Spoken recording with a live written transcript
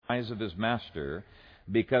eyes of his master,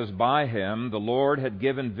 because by him the Lord had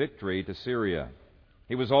given victory to Syria.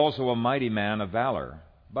 He was also a mighty man of valor,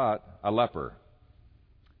 but a leper.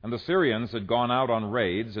 And the Syrians had gone out on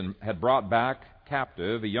raids and had brought back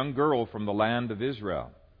captive a young girl from the land of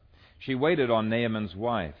Israel. She waited on Naaman's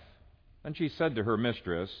wife. And she said to her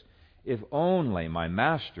mistress, "If only my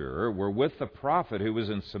master were with the prophet who was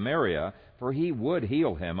in Samaria, for he would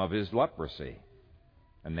heal him of his leprosy."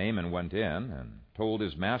 And Naaman went in and told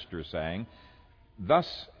his master, saying,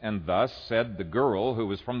 "Thus and thus said the girl who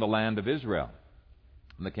was from the land of Israel."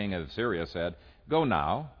 And the king of Syria said, "Go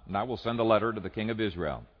now, and I will send a letter to the king of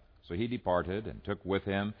Israel." So he departed and took with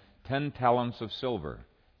him 10 talents of silver,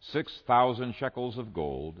 6,000 shekels of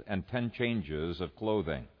gold, and 10 changes of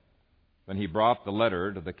clothing. Then he brought the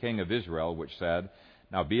letter to the king of Israel, which said,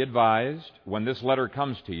 "Now be advised, when this letter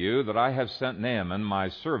comes to you, that I have sent Naaman my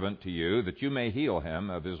servant to you, that you may heal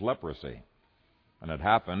him of his leprosy." And it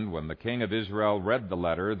happened, when the king of Israel read the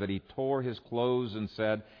letter, that he tore his clothes and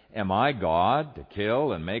said, "Am I God, to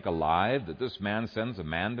kill and make alive, that this man sends a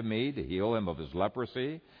man to me to heal him of his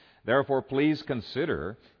leprosy? Therefore please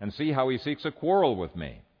consider and see how he seeks a quarrel with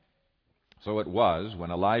me." So it was,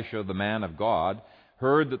 when Elisha the man of God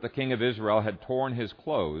heard that the king of Israel had torn his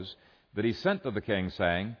clothes, that he sent to the king,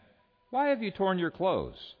 saying, "Why have you torn your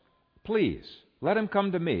clothes? Please, let him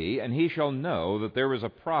come to me, and he shall know that there is a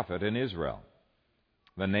prophet in Israel."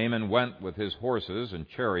 Then Naaman went with his horses and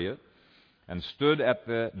chariot, and stood at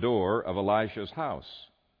the door of Elisha's house.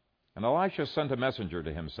 And Elisha sent a messenger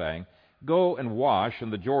to him, saying, "Go and wash in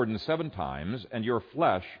the Jordan 7 times, and your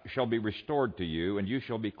flesh shall be restored to you, and you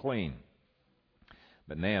shall be clean."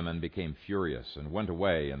 But Naaman became furious and went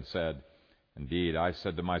away and said, "Indeed, I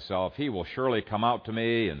said to myself, he will surely come out to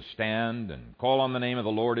me and stand and call on the name of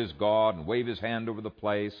the Lord his God and wave his hand over the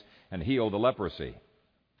place and heal the leprosy.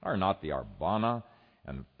 Are not the Arbana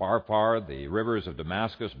and Pharpar, the rivers of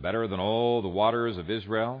Damascus, better than all the waters of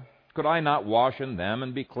Israel? Could I not wash in them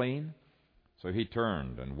and be clean?" So he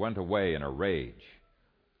turned and went away in a rage.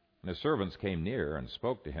 And his servants came near and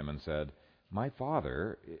spoke to him and said, "My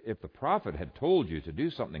father, if the prophet had told you to do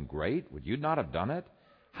something great, would you not have done it?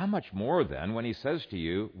 How much more then when he says to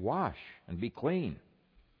you, 'Wash and be clean'?"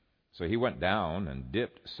 So he went down and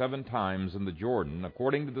dipped 7 times in the Jordan,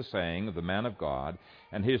 according to the saying of the man of God,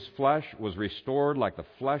 and his flesh was restored like the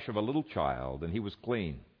flesh of a little child, and he was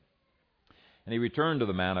clean. And he returned to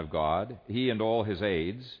the man of God, he and all his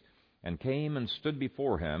aides, and came and stood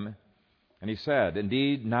before him. And he said,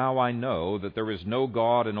 "Indeed, now I know that there is no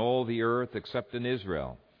God in all the earth except in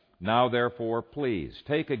Israel. Now, therefore, please,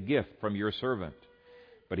 take a gift from your servant."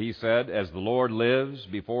 But he said, "As the Lord lives,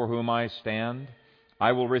 before whom I stand,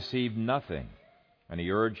 I will receive nothing." And he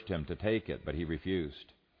urged him to take it, but he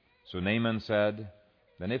refused. So Naaman said,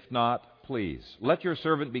 "Then if not, please, let your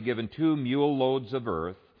servant be given 2 mule loads of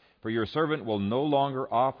earth, for your servant will no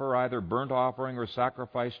longer offer either burnt offering or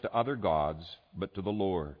sacrifice to other gods, but to the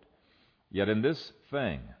Lord. Yet in this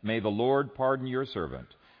thing may the Lord pardon your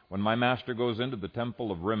servant. When my master goes into the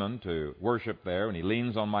temple of Rimmon to worship there, and he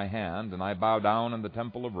leans on my hand, and I bow down in the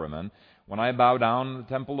temple of Rimmon, when I bow down in the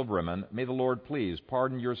temple of Rimmon, may the Lord please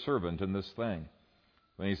pardon your servant in this thing."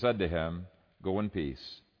 Then he said to him, "Go in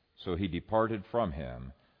peace." So he departed from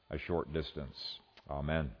him a short distance.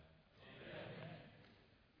 Amen.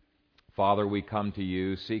 Father, we come to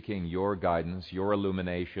you seeking your guidance, your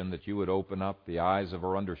illumination, that you would open up the eyes of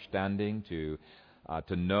our understanding to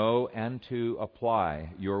know and to apply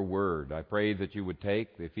your word. I pray that you would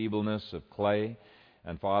take the feebleness of clay,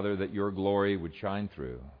 and Father, that your glory would shine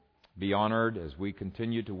through. Be honored as we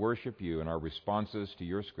continue to worship you in our responses to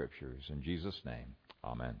your scriptures. In Jesus' name,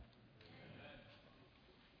 amen.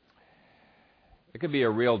 It can be a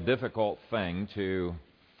real difficult thing to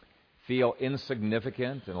feel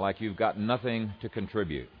insignificant and like you've got nothing to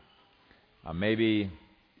contribute. Maybe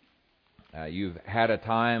you've had a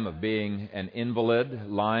time of being an invalid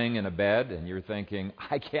lying in a bed and you're thinking,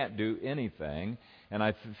 "I can't do anything and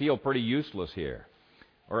I feel pretty useless here."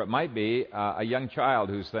 Or it might be a young child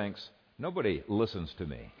who thinks, "Nobody listens to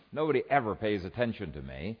me. Nobody ever pays attention to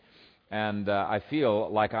me, and I feel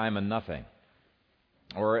like I'm a nothing."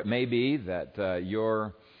 Or it may be that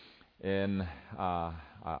you're in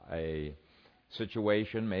a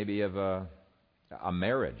situation maybe of a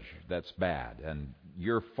marriage that's bad, and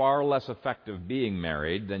you're far less effective being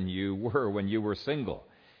married than you were when you were single.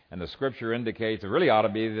 And the Scripture indicates it really ought to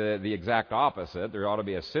be the exact opposite. There ought to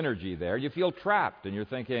be a synergy there. You feel trapped, and you're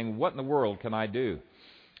thinking, "What in the world can I do?"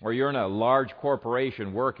 Or you're in a large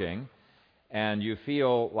corporation working, and you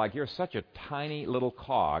feel like you're such a tiny little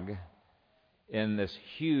cog in this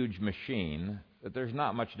huge machine, that there's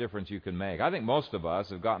not much difference you can make. I think most of us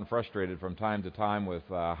have gotten frustrated from time to time with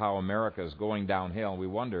how America is going downhill, and we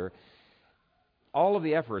wonder, all of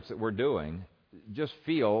the efforts that we're doing just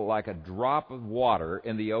feel like a drop of water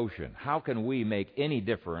in the ocean. How can we make any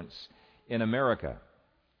difference in America?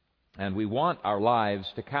 And we want our lives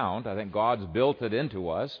to count. I think God's built it into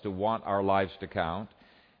us to want our lives to count.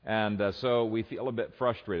 And so we feel a bit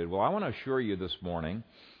frustrated. Well, I want to assure you this morning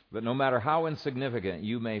that no matter how insignificant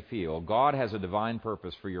you may feel, God has a divine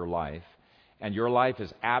purpose for your life, and your life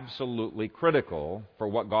is absolutely critical for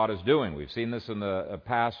what God is doing. We've seen this in the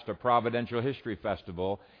past Providential History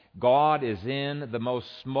Festival. God is in the most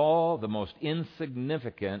small, the most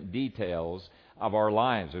insignificant details of our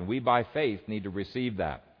lives, and we by faith need to receive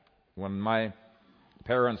that. When my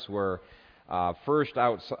parents were first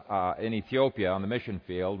out in Ethiopia on the mission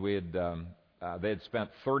field, they had spent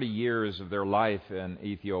 30 years of their life in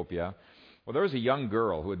Ethiopia. Well, there was a young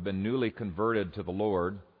girl who had been newly converted to the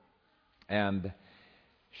Lord, and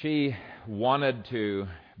she wanted to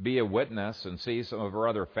be a witness and see some of her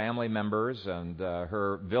other family members and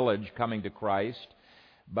her village coming to Christ,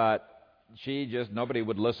 but nobody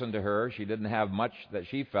would listen to her. She didn't have much that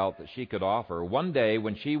she felt that she could offer. One day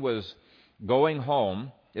when she was going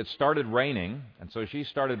home, it started raining, and so she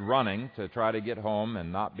started running to try to get home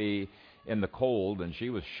and not be in the cold, and she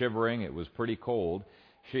was shivering. It was pretty cold.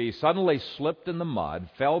 She suddenly slipped in the mud,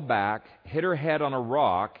 fell back, hit her head on a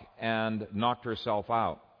rock, and knocked herself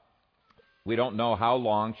out. We don't know how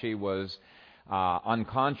long she was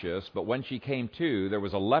unconscious, but when she came to, there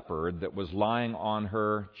was a leopard that was lying on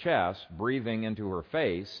her chest, breathing into her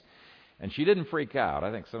face, and she didn't freak out.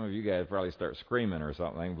 I think some of you guys probably start screaming or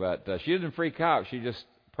something, but she didn't freak out. She just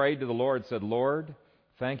prayed to the Lord, said, "Lord,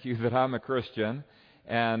 thank you that I'm a Christian,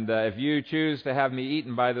 and if you choose to have me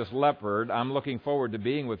eaten by this leopard, I'm looking forward to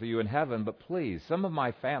being with you in heaven, but please, some of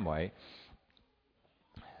my family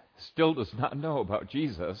still does not know about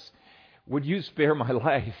Jesus. Would you spare my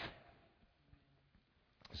life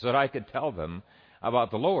so that I could tell them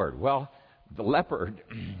about the Lord?" Well, the leopard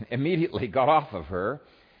immediately got off of her,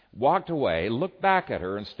 walked away, looked back at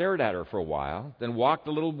her and stared at her for a while, then walked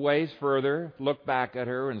a little ways further, looked back at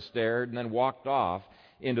her and stared, and then walked off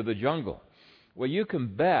into the jungle. Well, you can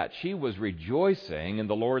bet she was rejoicing in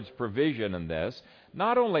the Lord's provision in this.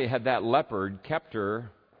 Not only had that leopard kept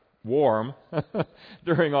her warm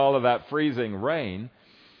during all of that freezing rain,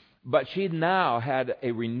 but she now had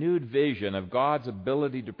a renewed vision of God's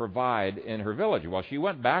ability to provide in her village. Well, she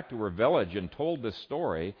went back to her village and told this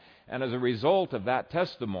story, and as a result of that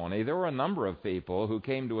testimony, there were a number of people who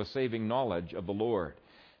came to a saving knowledge of the Lord.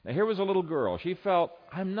 Now, here was a little girl. She felt,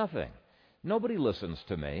 I'm nothing. Nobody listens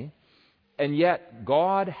to me. And yet,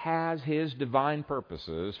 God has His divine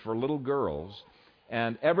purposes for little girls,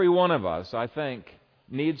 and every one of us, I think,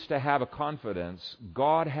 needs to have a confidence,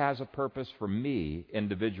 God has a purpose for me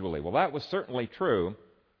individually. Well, that was certainly true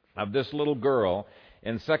of this little girl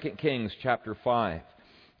in 2 Kings chapter 5.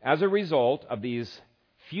 As a result of these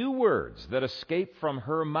few words that escaped from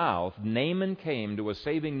her mouth, Naaman came to a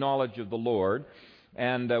saving knowledge of the Lord.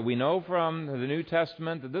 And we know from the New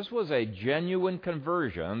Testament that this was a genuine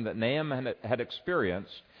conversion that Naaman had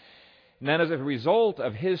experienced. And then as a result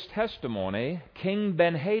of his testimony, King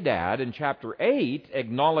Ben-Hadad in chapter 8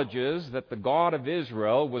 acknowledges that the God of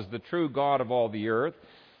Israel was the true God of all the earth.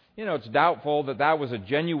 You know, it's doubtful that that was a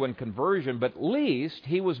genuine conversion, but at least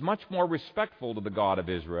he was much more respectful to the God of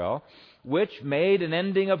Israel, which made an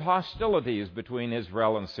ending of hostilities between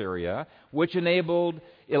Israel and Syria, which enabled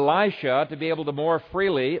Elisha to be able to more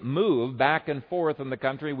freely move back and forth in the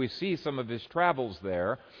country. We see some of his travels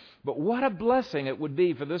there. But what a blessing it would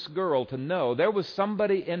be for this girl to know there was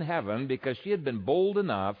somebody in heaven, because she had been bold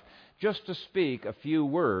enough just to speak a few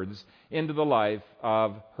words into the life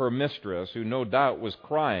of her mistress, who no doubt was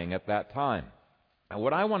crying at that time. And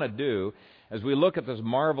what I want to do as we look at this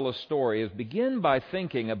marvelous story is begin by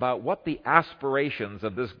thinking about what the aspirations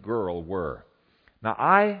of this girl were. Now,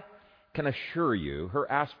 I can assure you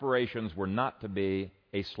her aspirations were not to be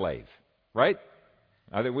a slave, right?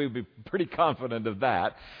 I think we'd be pretty confident of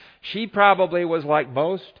that. She probably was like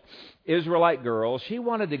most Israelite girls. She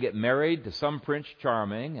wanted to get married to some Prince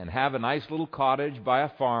Charming and have a nice little cottage by a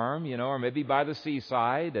farm, or maybe by the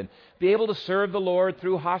seaside, and be able to serve the Lord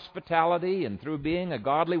through hospitality and through being a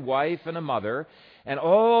godly wife and a mother. And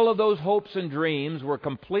all of those hopes and dreams were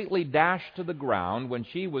completely dashed to the ground when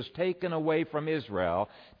she was taken away from Israel,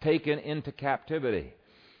 taken into captivity.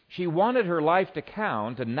 She wanted her life to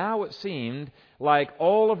count, and now it seemed like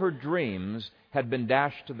all of her dreams had been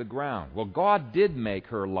dashed to the ground. Well, God did make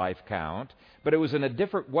her life count, but it was in a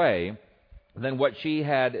different way than what she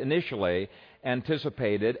had initially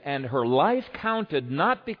anticipated, and her life counted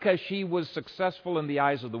not because she was successful in the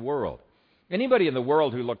eyes of the world. Anybody in the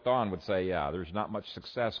world who looked on would say, yeah, there's not much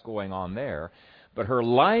success going on there. But her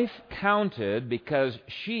life counted because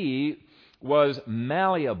she was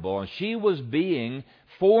malleable, and she was being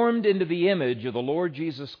formed into the image of the Lord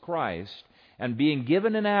Jesus Christ and being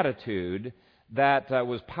given an attitude that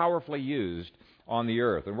was powerfully used on the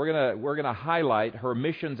earth. And we're gonna highlight her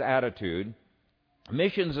missions attitude.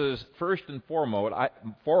 Missions is first and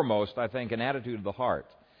foremost, I think, an attitude of the heart.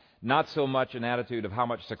 Not so much an attitude of how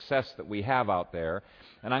much success that we have out there.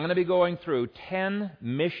 And I'm going to be going through 10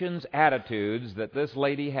 missions attitudes that this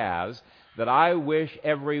lady has that I wish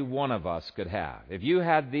every one of us could have. If you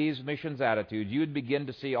had these missions attitudes, you'd begin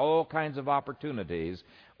to see all kinds of opportunities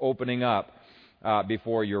opening up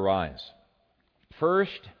before your eyes.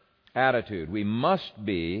 First attitude, we must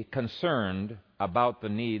be concerned about the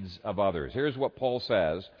needs of others. Here's what Paul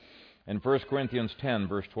says in 1 Corinthians 10,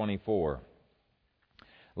 verse 24.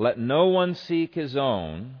 Let no one seek his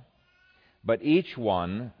own, but each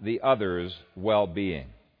one the other's well-being.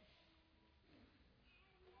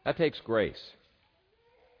 That takes grace.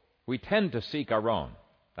 We tend to seek our own.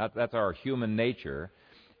 That's our human nature.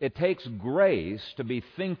 It takes grace to be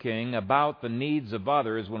thinking about the needs of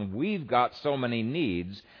others when we've got so many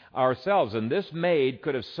needs ourselves. And this maid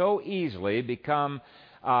could have so easily become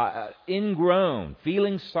ingrown,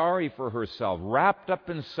 feeling sorry for herself, wrapped up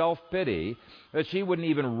in self-pity, that she wouldn't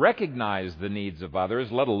even recognize the needs of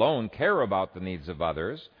others, let alone care about the needs of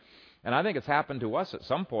others. And I think it's happened to us at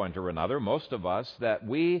some point or another, most of us, that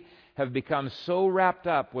we have become so wrapped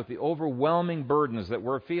up with the overwhelming burdens that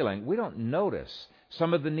we're feeling, we don't notice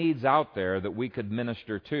some of the needs out there that we could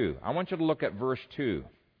minister to. I want you to look at verse 2.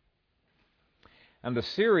 And the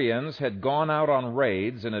Syrians had gone out on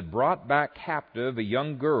raids and had brought back captive a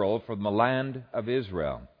young girl from the land of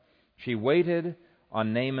Israel. She waited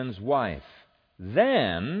on Naaman's wife.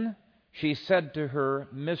 Then she said to her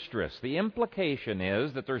mistress. The implication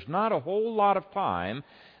is that there's not a whole lot of time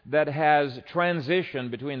that has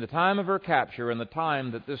transitioned between the time of her capture and the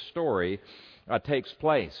time that this story takes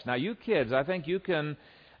place. Now, you kids, I think you can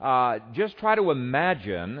just try to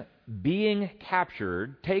imagine being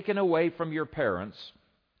captured, taken away from your parents,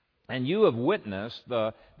 and you have witnessed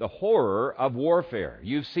the horror of warfare.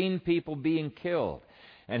 You've seen people being killed.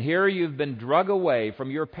 And here you've been drug away from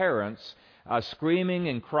your parents, screaming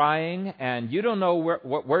and crying, and you don't know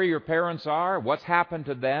where your parents are, what's happened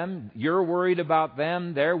to them. You're worried about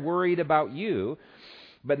them. They're worried about you.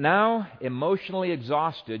 But now, emotionally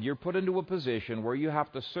exhausted, you're put into a position where you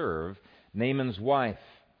have to serve Naaman's wife.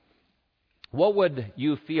 What would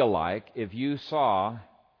you feel like if you saw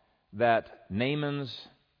that Naaman's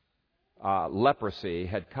leprosy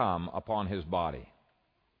had come upon his body?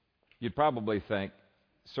 You'd probably think,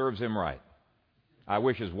 serves him right. I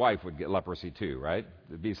wish his wife would get leprosy too, right?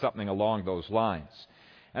 It'd be something along those lines.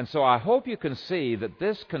 And so I hope you can see that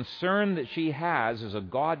this concern that she has is a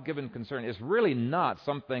God-given concern. It's really not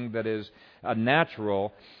something that is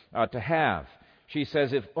natural to have. She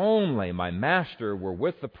says, if only my master were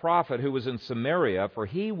with the prophet who was in Samaria, for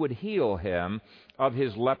he would heal him of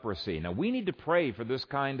his leprosy. Now, we need to pray for this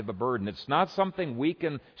kind of a burden. It's not something we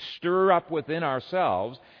can stir up within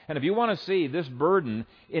ourselves. And if you want to see this burden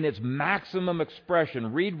in its maximum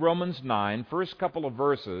expression, read Romans 9, first couple of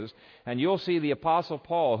verses, and you'll see the Apostle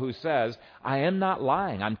Paul who says, I am not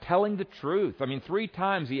lying. I'm telling the truth. I mean, 3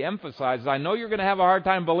 times he emphasizes, I know you're going to have a hard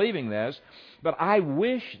time believing this, but I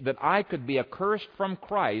wish that I could be accursed from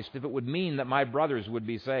Christ if it would mean that my brothers would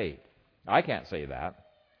be saved. I can't say that.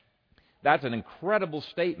 That's an incredible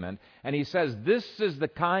statement. And he says this is the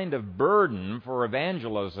kind of burden for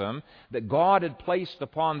evangelism that God had placed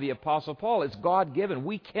upon the Apostle Paul. It's God-given.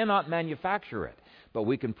 We cannot manufacture it. But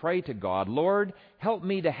we can pray to God, Lord, help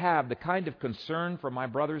me to have the kind of concern for my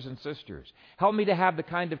brothers and sisters. Help me to have the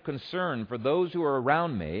kind of concern for those who are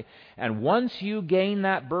around me. And once you gain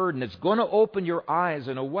that burden, it's going to open your eyes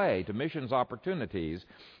in a way to missions opportunities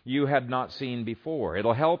you had not seen before.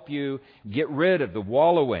 It'll help you get rid of the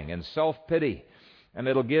wallowing and self-pity. And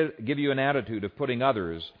it'll give you an attitude of putting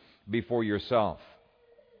others before yourself.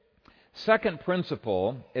 Second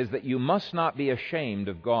principle is that you must not be ashamed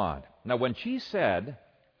of God. Now, when she said,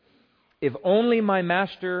 if only my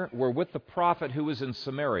master were with the prophet who was in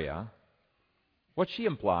Samaria, what's she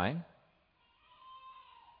implying?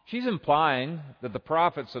 She's implying that the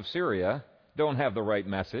prophets of Syria don't have the right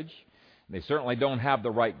message, They certainly don't have the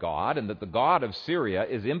right God, and that the God of Syria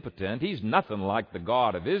is impotent. He's nothing like the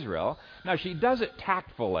God of Israel. Now, she does it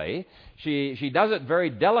tactfully. She does it very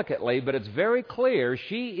delicately, but it's very clear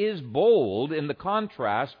she is bold in the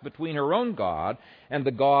contrast between her own God and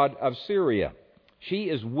the God of Syria. She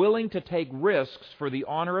is willing to take risks for the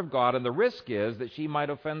honor of God, and the risk is that she might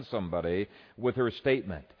offend somebody with her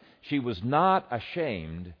statement. She was not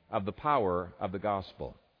ashamed of the power of the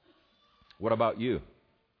gospel. What about you?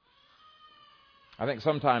 I think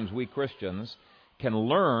sometimes we Christians can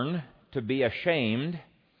learn to be ashamed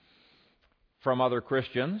from other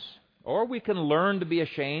Christians, or we can learn to be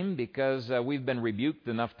ashamed because we've been rebuked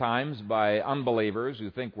enough times by unbelievers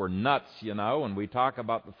who think we're nuts, and we talk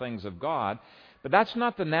about the things of God. But that's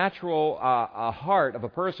not the natural heart of a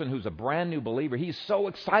person who's a brand new believer. He's so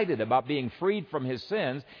excited about being freed from his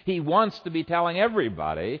sins, he wants to be telling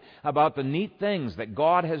everybody about the neat things that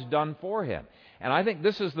God has done for him. And I think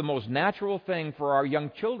this is the most natural thing for our young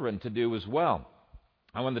children to do as well.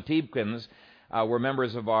 And when the Tiebkins were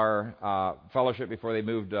members of our fellowship before they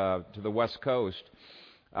moved to the West Coast,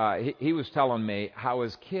 he was telling me how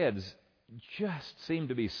his kids just seemed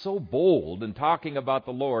to be so bold in talking about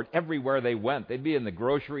the Lord everywhere they went. They'd be in the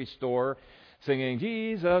grocery store singing,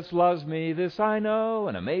 "Jesus loves me, this I know,"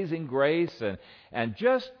 and "Amazing Grace," and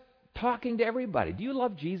just talking to everybody. "Do you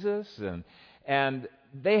love Jesus?" And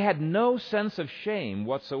they had no sense of shame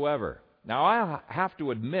whatsoever. Now, I have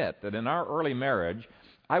to admit that in our early marriage,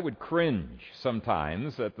 I would cringe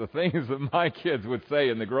sometimes at the things that my kids would say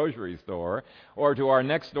in the grocery store, or to our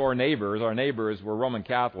next door neighbors. Our neighbors were Roman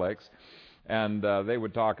Catholics, and they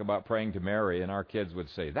would talk about praying to Mary, and our kids would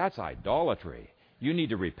say, "That's idolatry. You need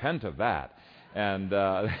to repent of that." And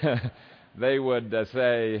they would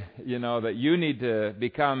say, that you need to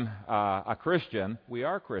become a Christian. "We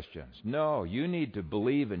are Christians." "No, you need to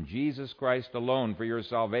believe in Jesus Christ alone for your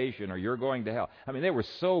salvation, or you're going to hell." I mean, they were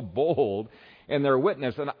so bold in their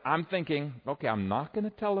witness, and I'm thinking, okay, I'm not going to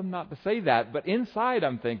tell them not to say that, but inside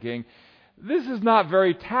I'm thinking, this is not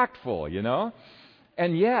very tactful,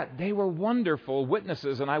 And yet, they were wonderful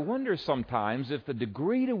witnesses, and I wonder sometimes if the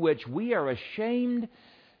degree to which we are ashamed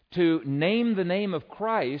to name the name of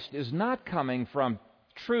Christ is not coming from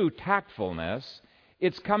true tactfulness,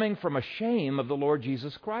 it's coming from a shame of the Lord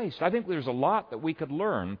Jesus Christ. I think there's a lot that we could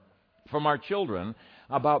learn from our children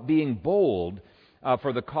about being bold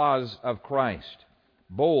for the cause of Christ,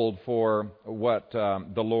 bold for what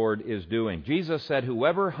the Lord is doing. Jesus said,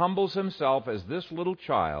 "Whoever humbles himself as this little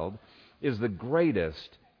child is the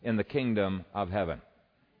greatest in the kingdom of heaven."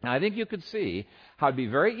 Now, I think you could see how it'd be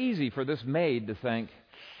very easy for this maid to think,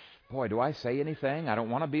 "Boy, do I say anything? I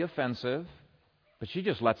don't want to be offensive." But she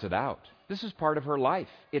just lets it out. This is part of her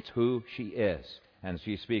life. It's who she is, and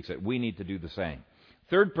she speaks it. We need to do the same.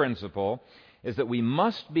 Third principle is that we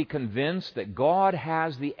must be convinced that God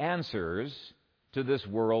has the answers to this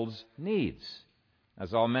world's needs.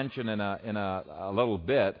 As I'll mention in a little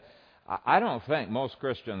bit, I don't think most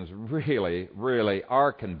Christians really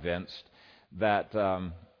are convinced that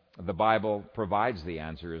the Bible provides the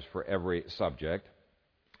answers for every subject.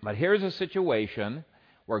 But here's a situation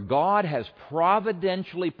where God has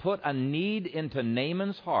providentially put a need into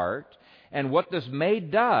Naaman's heart, and what this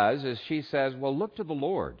maid does is she says, "Well, look to the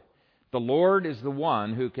Lord. The Lord is the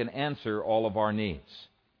one who can answer all of our needs."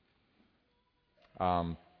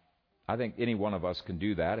 I think any one of us can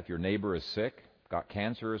do that. If your neighbor is sick, got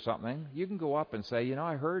cancer or something, you can go up and say,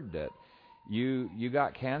 "I heard that you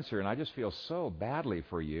got cancer, and I just feel so badly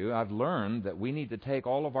for you. I've learned that we need to take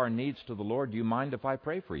all of our needs to the Lord. Do you mind if I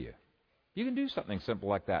pray for you?" You can do something simple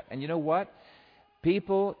like that. And you know what?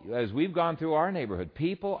 People, as we've gone through our neighborhood,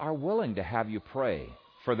 people are willing to have you pray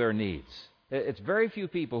for their needs. It's very few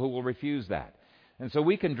people who will refuse that. And so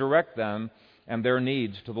we can direct them and their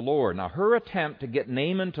needs to the Lord. Now, her attempt to get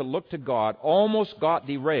Naaman to look to God almost got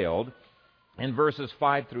derailed in verses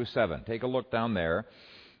 5 through 7. Take a look down there.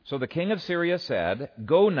 "So the king of Syria said,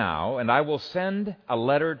 'Go now, and I will send a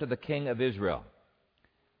letter to the king of Israel.'"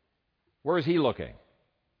 Where is he looking?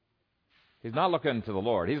 He's not looking to the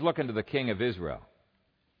Lord. He's looking to the king of Israel.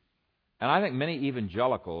 And I think many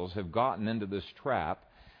evangelicals have gotten into this trap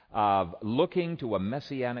of looking to a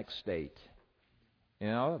messianic state.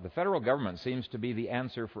 The federal government seems to be the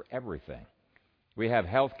answer for everything. We have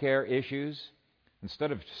health care issues.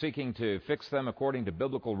 Instead of seeking to fix them according to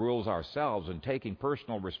biblical rules ourselves and taking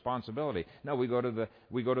personal responsibility, no, we go to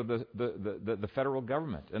the federal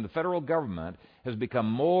government. And the federal government has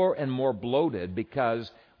become more and more bloated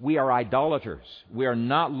because we are idolaters. We are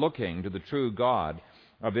not looking to the true God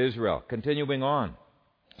of Israel. Continuing on.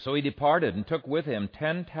 "So he departed and took with him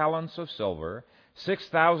 10 talents of silver,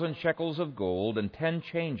 6,000 shekels of gold, and 10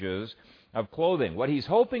 changes of clothing. What he's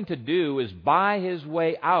hoping to do is buy his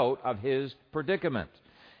way out of his predicament.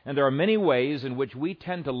 And there are many ways in which we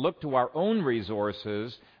tend to look to our own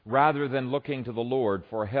resources rather than looking to the Lord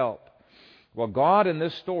for help. Well, God in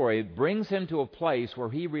this story brings him to a place where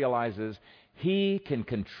he realizes he can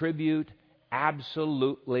contribute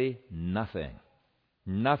absolutely nothing.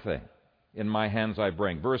 Nothing in my hands I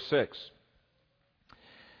bring. Verse 6.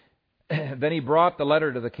 Then he brought the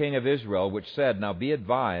letter to the king of Israel, which said, Now be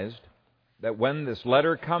advised that when this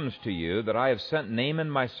letter comes to you, that I have sent Naaman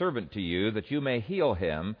my servant to you, that you may heal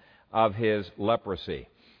him of his leprosy.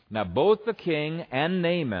 Now both the king and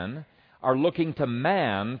Naaman are looking to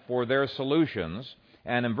man for their solutions.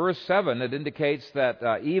 And in verse 7, it indicates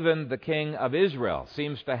that even the king of Israel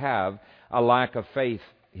seems to have a lack of faith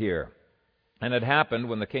here. And it happened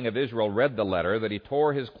when the king of Israel read the letter that he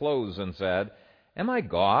tore his clothes and said, Am I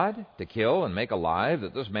God to kill and make alive,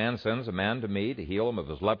 that this man sends a man to me to heal him of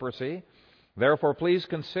his leprosy? Therefore please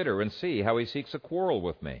consider and see how he seeks a quarrel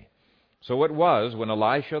with me. So it was, when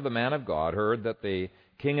Elisha the man of God heard that the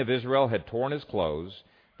king of Israel had torn his clothes,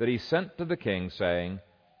 that he sent to the king, saying,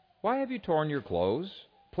 Why have you torn your clothes?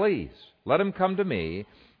 Please, let him come to me,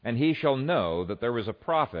 and he shall know that there is a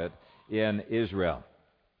prophet in Israel.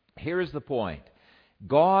 Here's the point.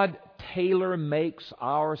 God tailor-makes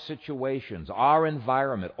our situations, our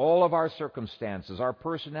environment, all of our circumstances, our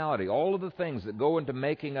personality, all of the things that go into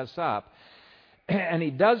making us up. And he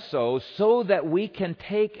does so that we can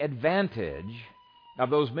take advantage of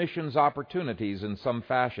those missions opportunities in some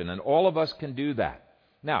fashion. And all of us can do that.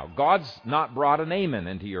 Now, God's not brought a Naaman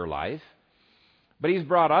into your life, but he's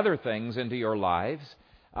brought other things into your lives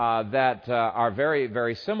that are very,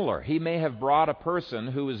 very similar. He may have brought a person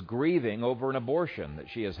who is grieving over an abortion that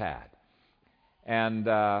she has had. And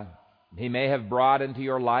he may have brought into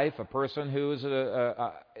your life a person who is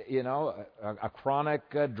a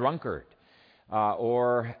chronic drunkard,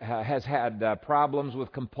 or has had problems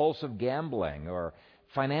with compulsive gambling, or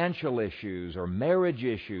financial issues, or marriage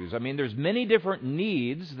issues. I mean, there's many different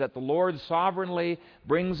needs that the Lord sovereignly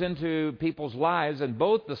brings into people's lives, and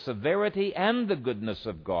both the severity and the goodness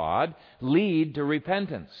of God lead to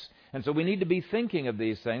repentance. And so we need to be thinking of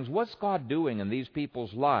these things. What's God doing in these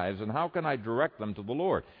people's lives, and how can I direct them to the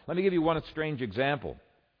Lord? Let me give you one strange example.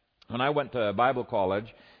 When I went to Bible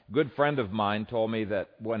college, a good friend of mine told me that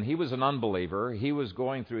when he was an unbeliever, he was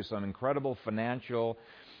going through some incredible financial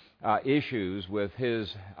issues with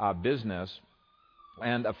his business.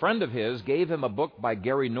 And a friend of his gave him a book by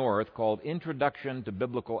Gary North called Introduction to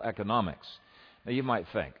Biblical Economics. Now you might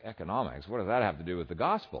think, economics, what does that have to do with the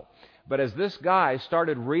gospel? But as this guy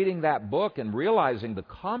started reading that book and realizing the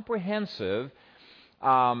comprehensive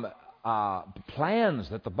plans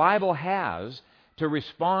that the Bible has to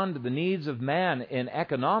respond to the needs of man in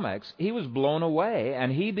economics, he was blown away,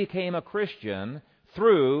 and he became a Christian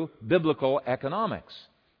through biblical economics.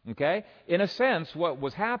 Okay? In a sense, what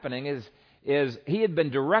was happening is he had been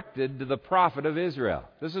directed to the prophet of Israel.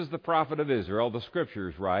 This is the prophet of Israel, the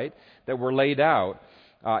scriptures, right, that were laid out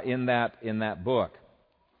in that book.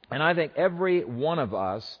 And I think every one of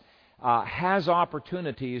us has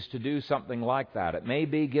opportunities to do something like that. It may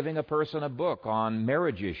be giving a person a book on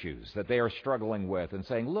marriage issues that they are struggling with and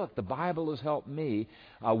saying, look, the Bible has helped me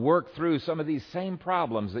work through some of these same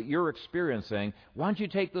problems that you're experiencing. Why don't you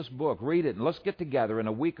take this book, read it, and let's get together in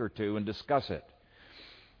a week or two and discuss it.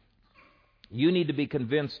 You need to be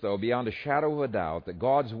convinced, though, beyond a shadow of a doubt, that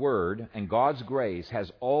God's Word and God's grace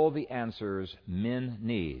has all the answers men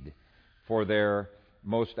need for their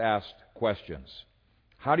most asked questions.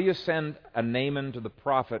 How do you send a Naaman to the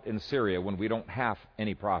prophet in Syria when we don't have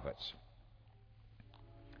any prophets?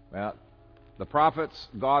 Well, the prophets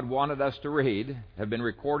God wanted us to read have been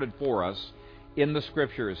recorded for us in the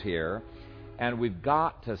Scriptures here, and we've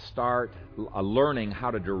got to start learning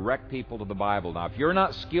how to direct people to the Bible. Now, if you're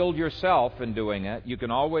not skilled yourself in doing it, you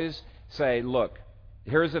can always say, look,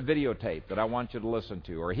 here's a videotape that I want you to listen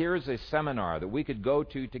to, or here's a seminar that we could go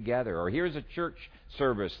to together, or here's a church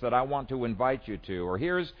service that I want to invite you to, or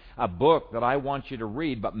here's a book that I want you to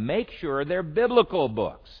read, but make sure they're biblical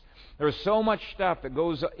books. There's so much stuff that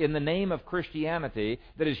goes in the name of Christianity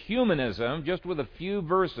that is humanism, just with a few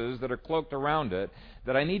verses that are cloaked around it,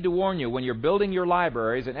 that I need to warn you, when you're building your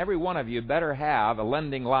libraries, and every one of you better have a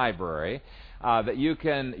lending library that you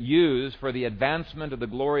can use for the advancement of the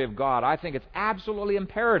glory of God, I think it's absolutely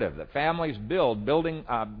imperative that families build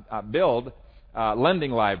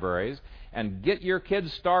lending libraries and get your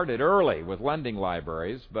kids started early with lending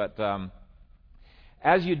libraries. But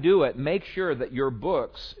as you do it, make sure that your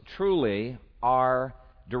books truly are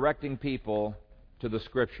directing people to the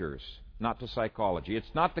Scriptures, not to psychology.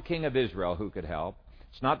 It's not the king of Israel who could help.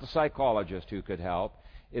 It's not the psychologist who could help.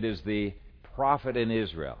 It is the prophet in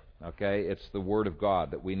Israel. Okay? It's the Word of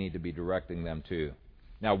God that we need to be directing them to.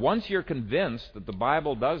 Now, once you're convinced that the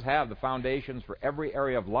Bible does have the foundations for every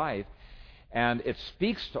area of life, and it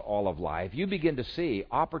speaks to all of life, you begin to see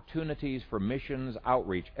opportunities for missions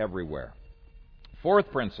outreach everywhere.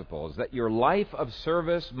 Fourth principle is that your life of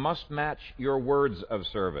service must match your words of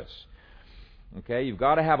service. Okay, you've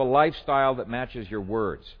got to have a lifestyle that matches your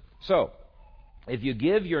words. So, if you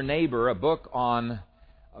give your neighbor a book on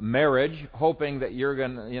marriage, hoping that you're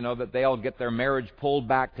going to, that they'll get their marriage pulled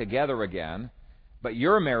back together again, but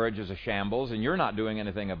your marriage is a shambles and you're not doing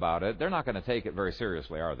anything about it, they're not going to take it very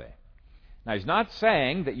seriously, are they? Now, he's not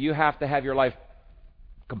saying that you have to have your life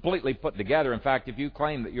completely put together. In fact, if you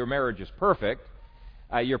claim that your marriage is perfect,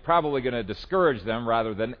 you're probably going to discourage them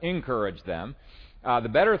rather than encourage them. The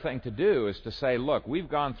better thing to do is to say, look, we've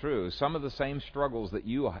gone through some of the same struggles that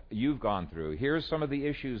you've gone through. Here's some of the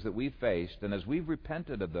issues that we've faced, and as we've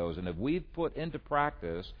repented of those and if we've put into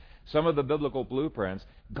practice some of the biblical blueprints,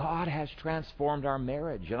 God has transformed our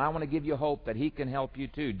marriage, and I want to give you hope that He can help you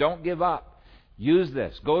too. Don't give up. Use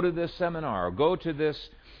this. Go to this seminar. Go through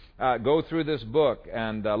this book,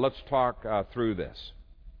 and let's talk through this.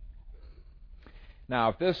 Now,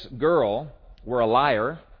 if this girl were a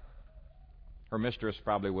liar, her mistress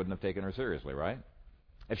probably wouldn't have taken her seriously, right?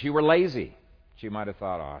 If she were lazy, she might have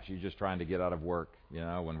thought, she's just trying to get out of work.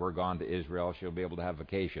 When we're gone to Israel, she'll be able to have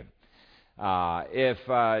vacation.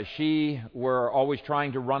 If she were always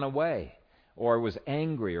trying to run away or was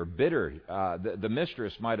angry or bitter, the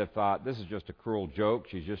mistress might have thought, this is just a cruel joke.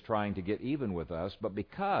 She's just trying to get even with us. But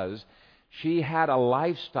because she had a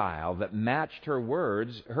lifestyle that matched her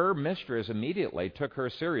words, her mistress immediately took her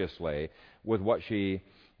seriously with what she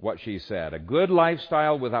said. A good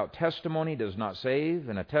lifestyle without testimony does not save,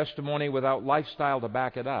 and a testimony without lifestyle to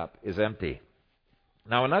back it up is empty.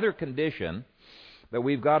 Now, another condition that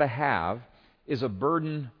we've got to have is a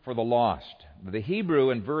burden for the lost. The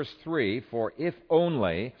Hebrew in verse 3 for if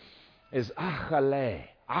only is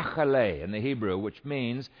achale in the Hebrew, which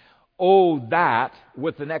means oh that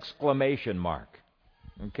with an exclamation mark.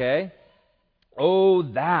 Okay? Oh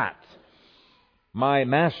that my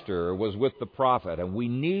master was with the prophet. And we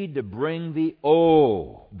need to bring the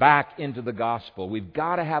oh back into the gospel. We've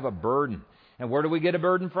got to have a burden. And where do we get a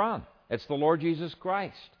burden from? It's the Lord Jesus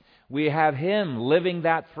Christ. We have Him living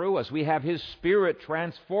that through us. We have His Spirit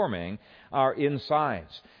transforming our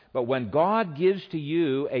insides. But when God gives to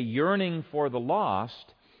you a yearning for the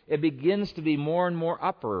lost, it begins to be more and more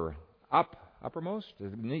uppermost.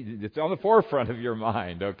 It's on the forefront of your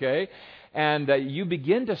mind, okay? And you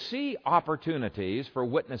begin to see opportunities for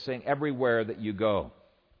witnessing everywhere that you go.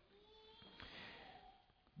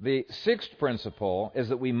 The sixth principle is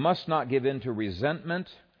that we must not give in to resentment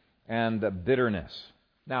and bitterness.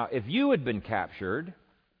 Now, if you had been captured,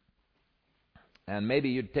 and maybe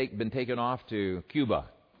you'd been taken off to Cuba,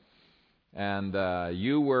 and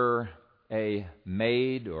you were a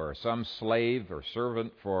maid or some slave or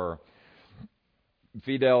servant for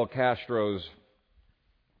Fidel Castro's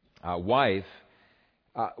wife,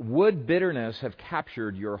 would bitterness have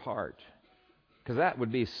captured your heart? Because that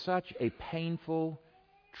would be such a painful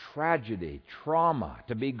tragedy, trauma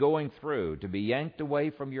to be going through, to be yanked away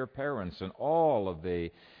from your parents and all of the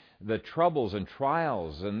troubles and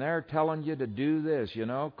trials, and they're telling you to do this,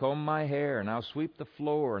 comb my hair, now sweep the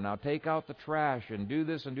floor, now take out the trash, and do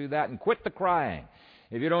this and do that, and quit the crying.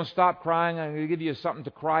 If you don't stop crying, I'm going to give you something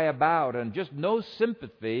to cry about, and just no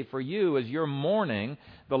sympathy for you as you're mourning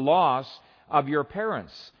the loss of your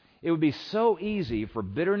parents. It would be so easy for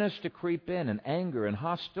bitterness to creep in, and anger and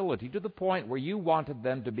hostility, to the point where you wanted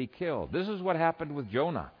them to be killed. This is what happened with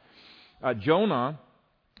Jonah. Jonah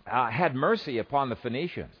had mercy upon the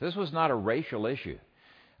Phoenicians. This was not a racial issue.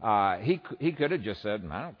 He could have just said,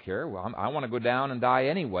 I don't care. Well, I want to go down and die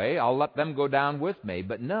anyway. I'll let them go down with me.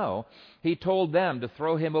 But no, he told them to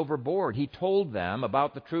throw him overboard. He told them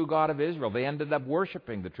about the true God of Israel. They ended up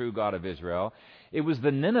worshiping the true God of Israel. It was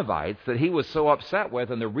the Ninevites that he was so upset with.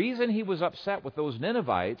 And the reason he was upset with those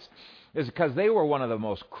Ninevites is because they were one of the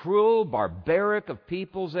most cruel, barbaric of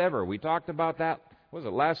peoples ever. We talked about that,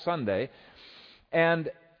 last Sunday? And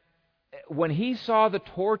when he saw the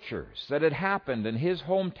tortures that had happened in his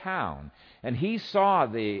hometown, and he saw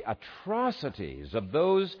the atrocities of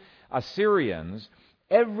those Assyrians,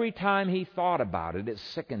 every time he thought about it, it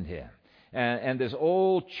sickened him. And this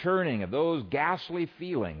old churning of those ghastly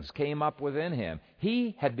feelings came up within him.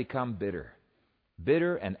 He had become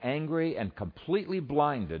bitter and angry and completely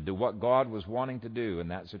blinded to what God was wanting to do in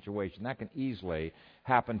that situation. That can easily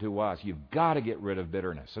happen to us. You've got to get rid of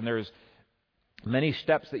bitterness. And there's many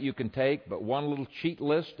steps that you can take, but one little cheat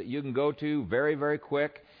list that you can go to very, very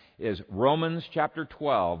quick is Romans chapter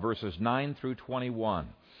 12, verses 9 through 21.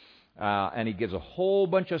 And he gives a whole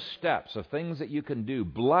bunch of steps of things that you can do.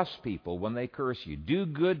 Bless people when they curse you. Do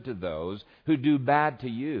good to those who do bad to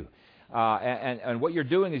you. And what you're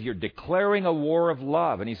doing is you're declaring a war of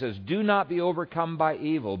love. And he says, do not be overcome by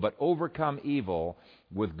evil, but overcome evil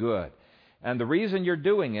with good. And the reason you're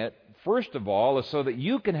doing it, first of all, is so that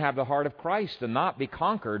you can have the heart of Christ and not be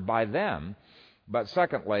conquered by them. But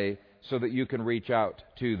secondly, so that you can reach out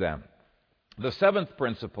to them. The seventh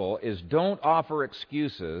principle is don't offer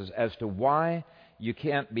excuses as to why you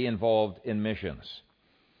can't be involved in missions.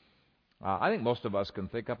 I think most of us can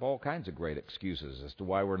think up all kinds of great excuses as to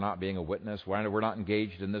why we're not being a witness, why we're not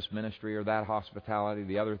engaged in this ministry or that hospitality,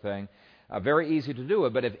 the other thing. Very easy to do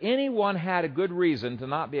it, but if anyone had a good reason to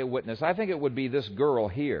not be a witness, I think it would be this girl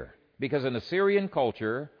here. Because in Assyrian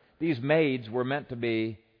culture, these maids were meant to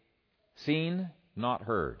be seen, not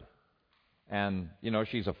heard. And,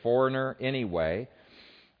 she's a foreigner anyway.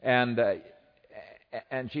 And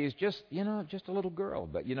she's just a little girl.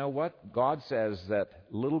 But you know what? God says that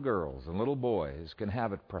little girls and little boys can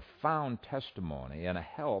have a profound testimony and a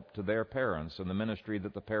help to their parents in the ministry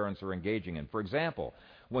that the parents are engaging in. For example,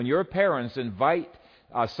 when your parents invite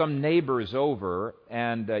some neighbors over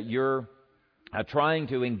and you're trying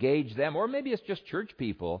to engage them, or maybe it's just church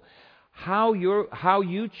people, how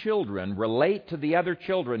you children relate to the other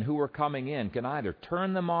children who are coming in can either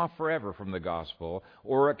turn them off forever from the gospel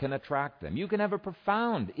or it can attract them. You can have a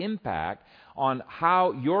profound impact on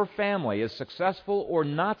how your family is successful or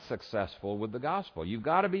not successful with the gospel. You've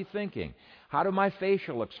got to be thinking, how do my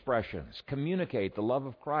facial expressions communicate the love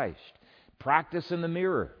of Christ? Practice in the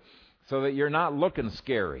mirror so that you're not looking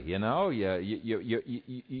scary,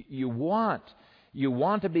 You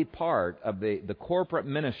want to be part of the corporate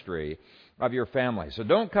ministry of your family. So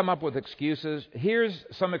don't come up with excuses. Here's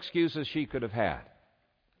some excuses she could have had.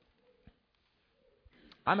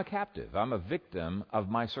 I'm a captive. I'm a victim of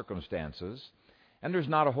my circumstances, and there's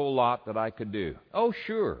not a whole lot that I could do. Oh,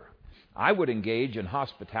 sure. I would engage in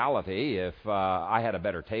hospitality if I had a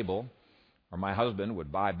better table, or my husband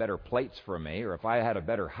would buy better plates for me, or if I had a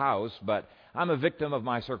better house, but I'm a victim of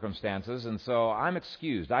my circumstances, and so I'm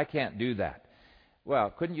excused. I can't do that.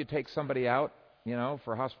 Well, couldn't you take somebody out,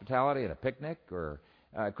 for hospitality at a picnic? Or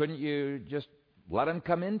couldn't you just let them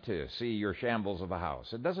come in to see your shambles of a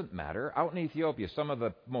house? It doesn't matter. Out in Ethiopia, some of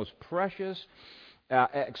the most precious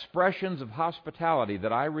expressions of hospitality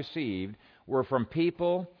that I received were from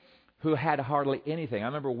people who had hardly anything. I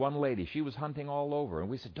remember one lady, she was hunting all over, and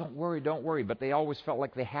we said, don't worry, but they always felt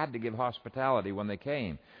like they had to give hospitality when they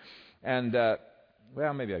came. And,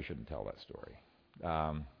 maybe I shouldn't tell that story.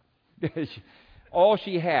 All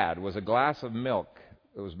she had was a glass of milk.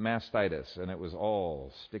 It was mastitis, and it was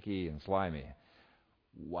all sticky and slimy.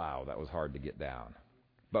 Wow, that was hard to get down.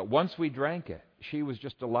 But once we drank it, she was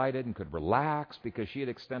just delighted and could relax because she had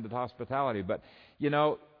extended hospitality. But,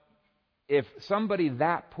 if somebody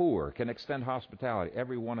that poor can extend hospitality,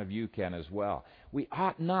 every one of you can as well. We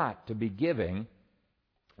ought not to be giving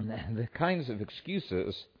the kinds of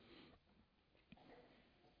excuses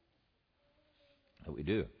that we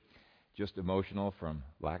do. Just emotional from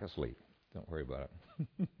lack of sleep. Don't worry about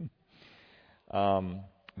it.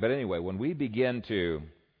 But anyway, when we begin to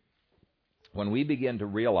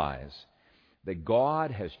realize that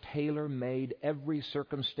God has tailor-made every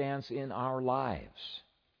circumstance in our lives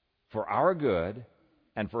for our good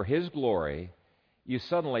and for His glory, you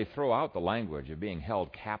suddenly throw out the language of being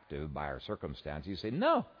held captive by our circumstances. You say,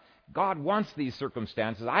 no, God wants these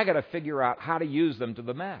circumstances. I got to figure out how to use them to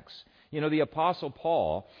the max. The Apostle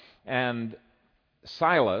Paul and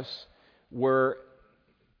Silas were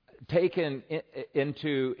taken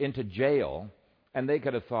into jail, and they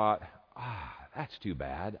could have thought, that's too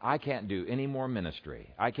bad. I can't do any more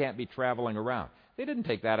ministry. I can't be traveling around. They didn't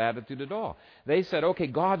take that attitude at all. They said, okay,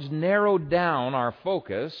 God's narrowed down our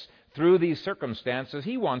focus through these circumstances.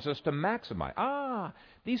 He wants us to maximize.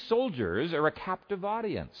 These soldiers are a captive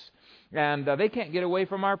audience. And they can't get away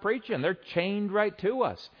from our preaching. They're chained right to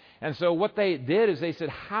us. And so what they did is they said,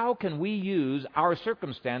 how can we use our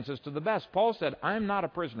circumstances to the best? Paul said, I'm not a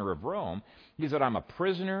prisoner of Rome. He said, I'm a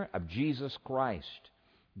prisoner of Jesus Christ.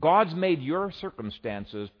 God's made your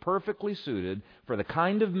circumstances perfectly suited for the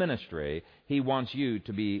kind of ministry He wants you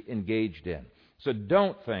to be engaged in. So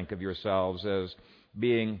don't think of yourselves as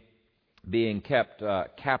being kept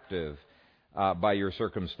captive by your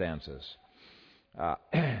circumstances.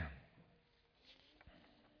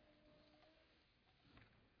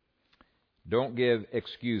 Don't give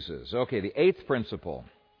excuses. Okay, the eighth principle.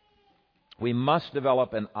 We must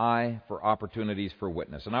develop an eye for opportunities for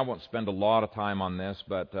witness. And I won't spend a lot of time on this,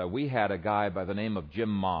 but we had a guy by the name of Jim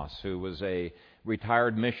Moss, who was a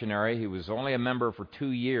retired missionary. He was only a member for 2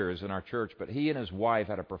 years in our church, but he and his wife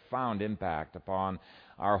had a profound impact upon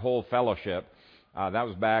our whole fellowship. That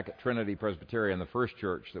was back at Trinity Presbyterian, the first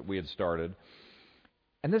church that we had started.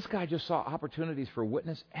 And this guy just saw opportunities for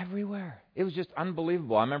witness everywhere. It was just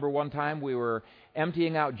unbelievable. I remember one time we were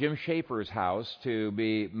emptying out Jim Schaefer's house to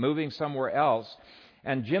be moving somewhere else,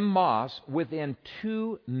 and Jim Moss, within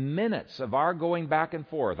 2 minutes of our going back and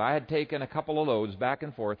forth, I had taken a couple of loads back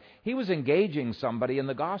and forth, he was engaging somebody in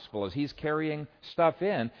the gospel as he's carrying stuff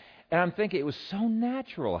in, and I'm thinking it was so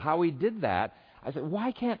natural how he did that. I said,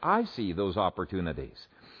 why can't I see those opportunities?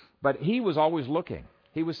 But he was always looking.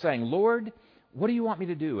 He was saying, Lord, what do you want me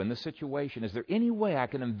to do in this situation? Is there any way I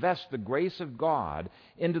can invest the grace of God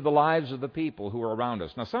into the lives of the people who are around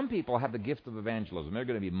us? Now, some people have the gift of evangelism. They're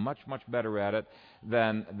going to be much, much better at it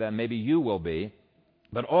than maybe you will be.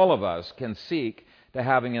 But all of us can seek to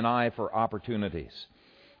having an eye for opportunities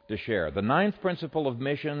to share. The 9th principle of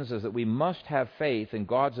missions is that we must have faith in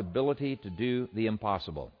God's ability to do the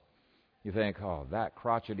impossible. You think, oh, that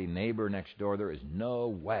crotchety neighbor next door, there is no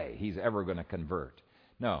way he's ever going to convert.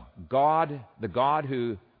 No, God, the God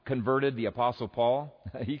who converted the Apostle Paul,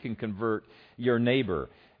 he can convert your neighbor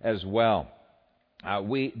as well.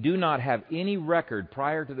 We do not have any record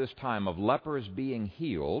prior to this time of lepers being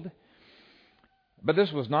healed, but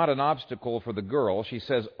this was not an obstacle for the girl. She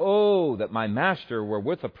says, oh, that my master were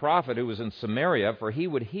with a prophet who was in Samaria, for he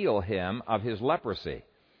would heal him of his leprosy.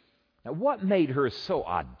 Now, what made her so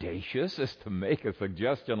audacious as to make a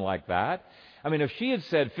suggestion like that? I mean, if she had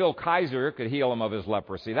said Phil Kaiser could heal him of his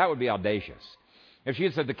leprosy, that would be audacious. If she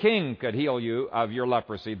had said the king could heal you of your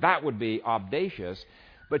leprosy, that would be audacious.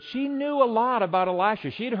 But she knew a lot about Elisha.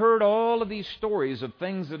 She'd heard all of these stories of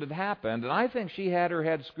things that had happened, and I think she had her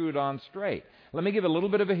head screwed on straight. Let me give a little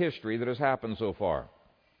bit of a history that has happened so far.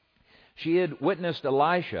 She had witnessed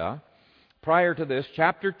Elisha prior to this,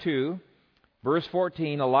 chapter 2, verse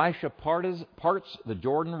 14, Elisha parts the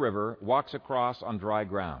Jordan River, walks across on dry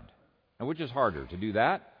ground. Now, which is harder, to do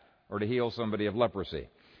that or to heal somebody of leprosy?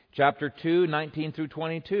 Chapter 2, 19 through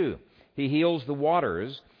 22, he heals the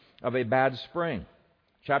waters of a bad spring.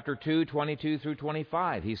 Chapter 2, 22 through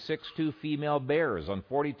 25, he sicks 2 female bears on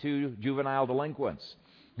 42 juvenile delinquents.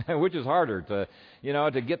 Which is harder,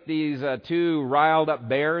 to get these 2 riled up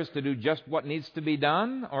bears to do just what needs to be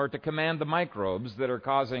done, or to command the microbes that are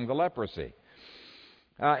causing the leprosy?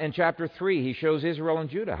 In chapter 3, he shows Israel and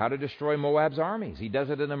Judah how to destroy Moab's armies. He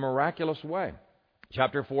does it in a miraculous way.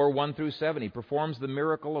 Chapter 4, 1 through 7, he performs the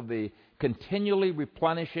miracle of the continually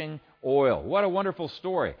replenishing oil. What a wonderful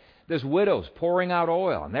story. This widow's pouring out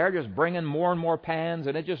oil, and they're just bringing more and more pans,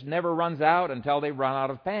 and it just never runs out until they run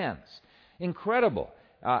out of pans. Incredible.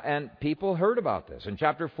 And people heard about this. In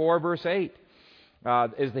chapter 4, verse 8,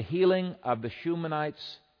 is the healing of the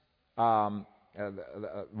Shumanites'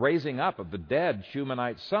 raising up of the dead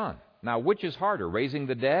Shumanite son. Now, which is harder, raising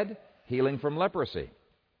the dead, healing from leprosy?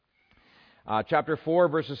 Chapter 4,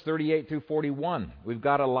 verses 38 through 41, we've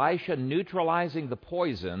got Elisha neutralizing the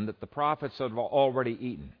poison that the prophets have already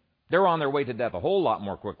eaten. They're on their way to death a whole lot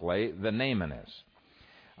more quickly than Naaman is.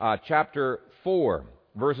 Chapter 4,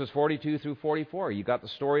 verses 42 through 44, you got the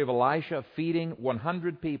story of Elisha feeding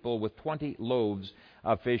 100 people with 20 loaves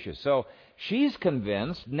of fishes. So she's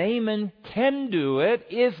convinced Naaman can do it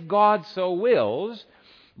if God so wills,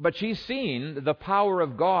 but she's seen the power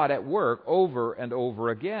of God at work over and over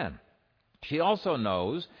again. She also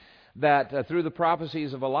knows that through the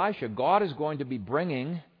prophecies of Elisha, God is going to be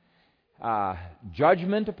bringing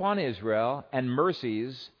judgment upon Israel and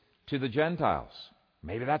mercies to the Gentiles.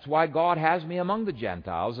 Maybe that's why God has me among the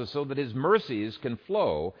Gentiles, is so that His mercies can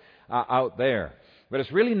flow out there. But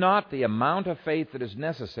it's really not the amount of faith that is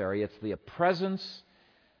necessary. It's the presence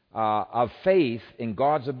of faith in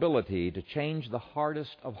God's ability to change the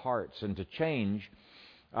hardest of hearts and to change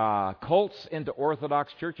cults into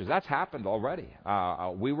Orthodox churches. That's happened already.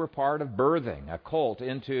 We were part of birthing a cult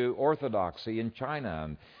into Orthodoxy in China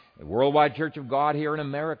and the Worldwide Church of God here in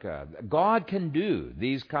America. God can do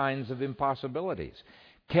these kinds of impossibilities.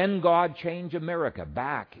 Can God change America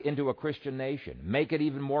back into a Christian nation? Make it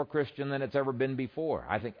even more Christian than it's ever been before?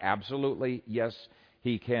 I think absolutely, yes,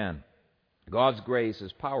 He can. God's grace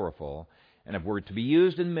is powerful, and if we're to be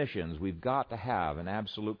used in missions, we've got to have an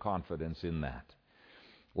absolute confidence in that.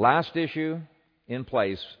 Last issue in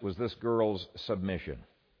place was this girl's submission.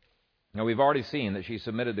 Now, we've already seen that she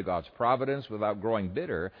submitted to God's providence without growing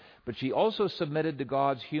bitter, but she also submitted to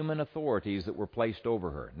God's human authorities that were placed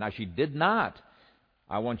over her. Now, she did not,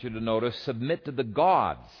 I want you to notice, submit to the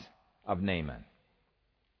gods of Naaman.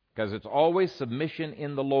 Because it's always submission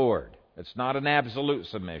in the Lord. It's not an absolute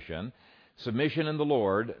submission. Submission in the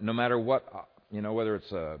Lord, no matter what, whether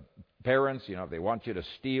it's parents, if they want you to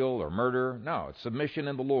steal or murder. No, it's submission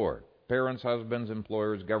in the Lord. Parents, husbands,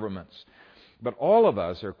 employers, governments. But all of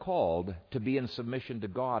us are called to be in submission to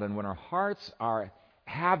God. And when our hearts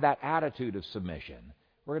have that attitude of submission,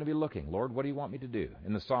 we're going to be looking, Lord, what do you want me to do?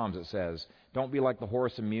 In the Psalms it says, don't be like the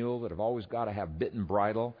horse and mule that have always got to have bit and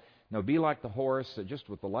bridle. No, be like the horse that just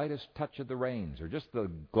with the lightest touch of the reins or just the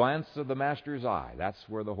glance of the master's eye, that's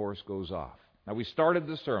where the horse goes off. Now, we started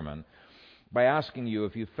the sermon by asking you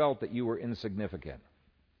if you felt that you were insignificant.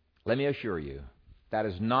 Let me assure you, that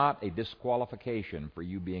is not a disqualification for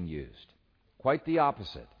you being used. Quite the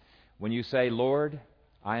opposite. When you say, Lord,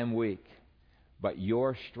 I am weak, but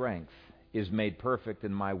your strength is made perfect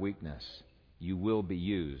in my weakness, you will be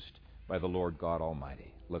used by the Lord God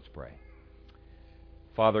Almighty. Let's pray.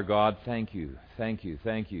 Father God, thank you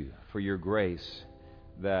for your grace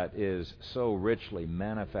that is so richly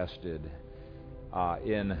manifested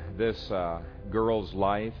in this girl's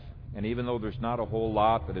life. And even though there's not a whole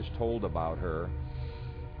lot that is told about her,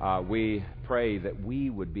 we pray that we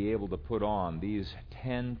would be able to put on these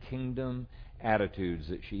 10 kingdom attitudes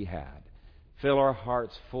that she had. Fill our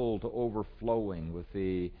hearts full to overflowing with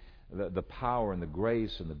the power and the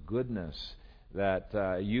grace and the goodness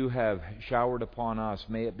that you have showered upon us.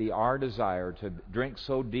 May it be our desire to drink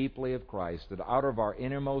so deeply of Christ that out of our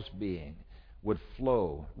innermost being would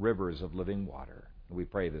flow rivers of living water. We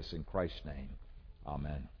pray this in Christ's name.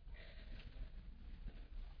 Amen.